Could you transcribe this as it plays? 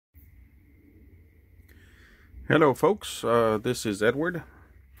Hello folks, this is Edward.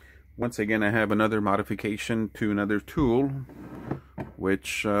 Once again I have another modification to another tool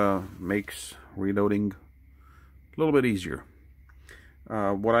which makes reloading a little bit easier.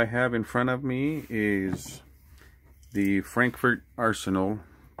 What I have in front of me is the Frankford Arsenal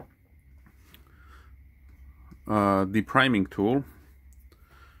depriming tool.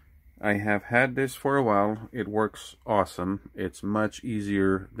 I have had this for a while. It works awesome. It's much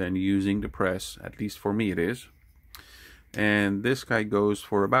easier than using the press, at least for me it is. And this guy goes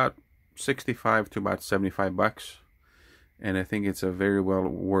for about 65 to about 75 bucks, and I think it's a very well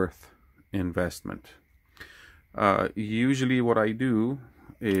worth investment. Usually what I do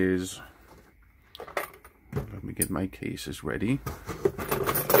is, let me get my cases ready.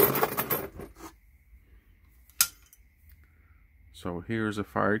 So here's a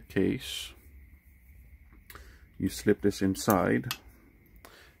fired case. You slip this inside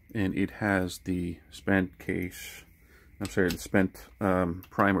and it has the spent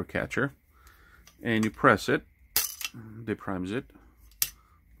primer catcher, and you press it, deprimes it,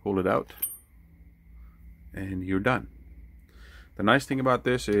 pull it out, and you're done. The nice thing about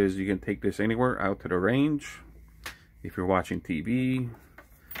this is you can take this anywhere out to the range if you're watching TV.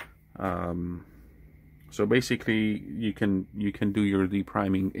 So basically you can do your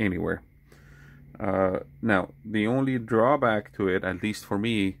depriming anywhere. Now the only drawback to it, at least for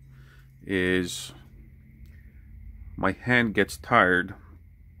me, is my hand gets tired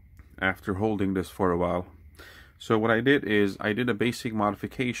after holding this for a while. So what I did is I did a basic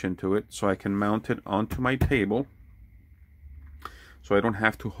modification to it so I can mount it onto my table so I don't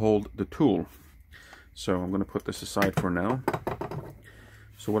have to hold the tool. So I'm going to put this aside for now.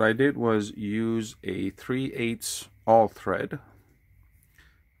 So what I did was use a 3/8 all thread.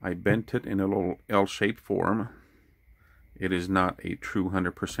 I bent it in a little L-shaped form. It is not a true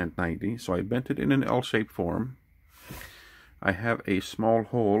 100% 90, so I bent it in an L-shaped form. I have a small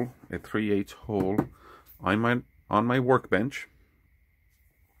hole, a 3/8 hole on my workbench,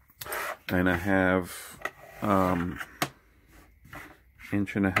 and I have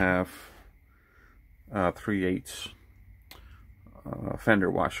 1.5 3/8 fender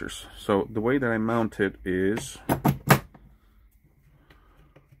washers. So the way that I mount it is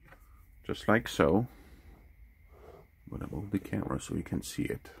just like so. I'm going to move the camera so you can see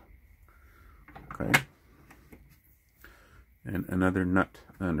it. Okay. And another nut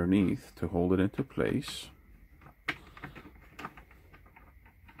underneath to hold it into place.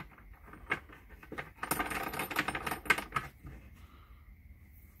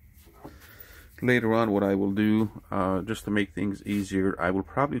 Later on, what I will do, just to make things easier, I will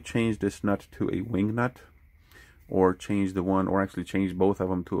probably change this nut to a wing nut, or change the one, or actually change both of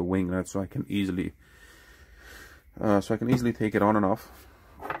them to a wing nut, so I can easily take it on and off.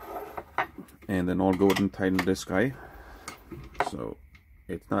 And then I'll go ahead and tighten this guy. So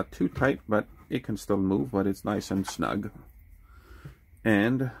it's not too tight, but it can still move, but it's nice and snug.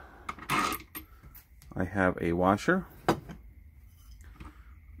 And I have a washer,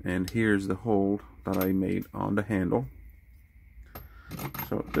 and here's the hole that I made on the handle.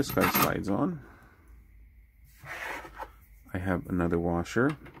 So this guy slides on. I have another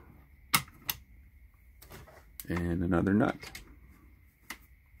washer and another nut.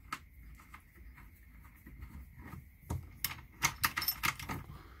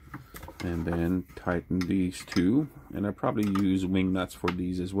 And then tighten these two, and I probably use wing nuts for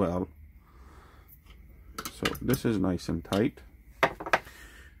these as well. So this is nice and tight.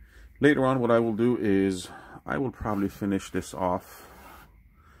 Later on, what I will do is I will probably finish this off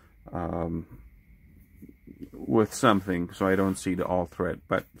with something so I don't see the all thread,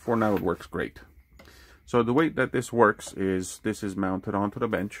 but for now it works great. So the way that this works is this is mounted onto the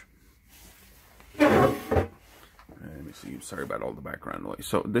bench. Let me see, sorry about all the background noise.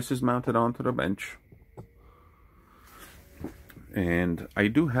 So this is mounted onto the bench, and I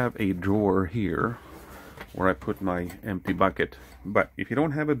do have a drawer here where I put my empty bucket. But if you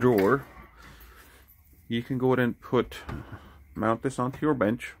don't have a drawer, you can go ahead and mount this onto your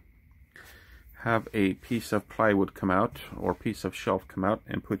bench, have a piece of plywood come out or piece of shelf come out,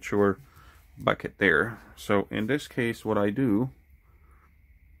 and put your bucket there. So in this case, what I do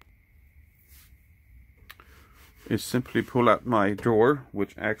is simply pull out my drawer,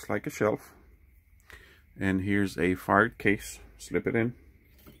 which acts like a shelf, and here's a fired case. Slip it in.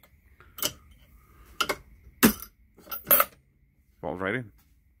 Falls right in.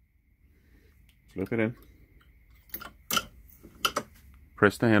 Slip it in.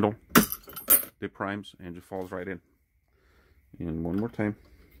 Press the handle. It primes and just falls right in. And one more time.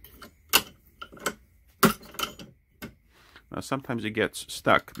 Now sometimes it gets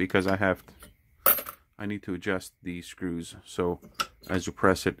stuck because I have I need to adjust the screws, so as you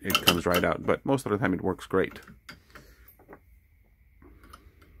press it, it comes right out. But most of the time it works great.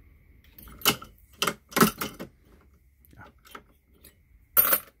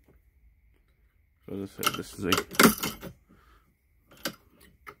 So this is a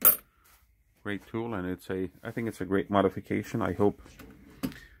great tool, and I think it's a great modification. I hope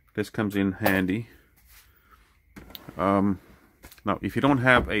this comes in handy. Now, if you don't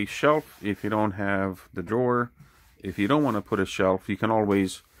have a shelf, if you don't have the drawer, if you don't want to put a shelf, you can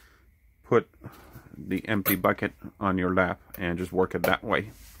always put the empty bucket on your lap and just work it that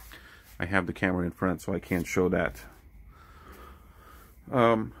way. I have the camera in front, so I can't show that.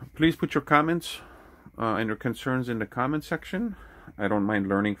 Please put your comments and your concerns in the comment section. I don't mind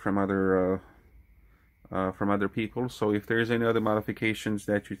learning from other people. So if there's any other modifications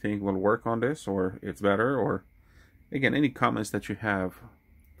that you think will work on this, or it's better, or again, any comments that you have,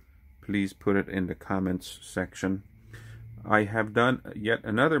 please put it in the comments section. I have done yet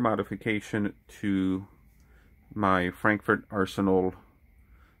another modification to my Frankford Arsenal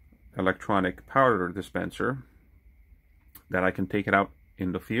electronic powder dispenser, that I can take it out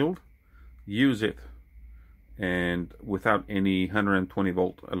in the field, use it, and without any 120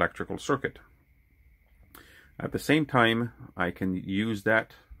 volt electrical circuit. At the same time, I can use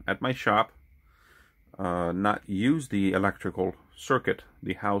that at my shop, not use the electrical circuit,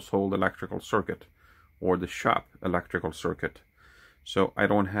 the household electrical circuit, or the shop electrical circuit. So I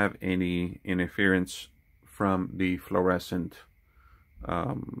don't have any interference from the fluorescent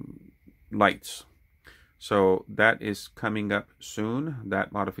lights. So that is coming up soon.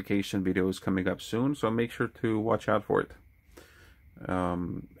 That modification video is coming up soon, so make sure to watch out for it.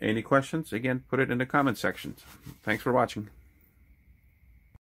 Any questions? Again, put it in the comment section. Thanks for watching.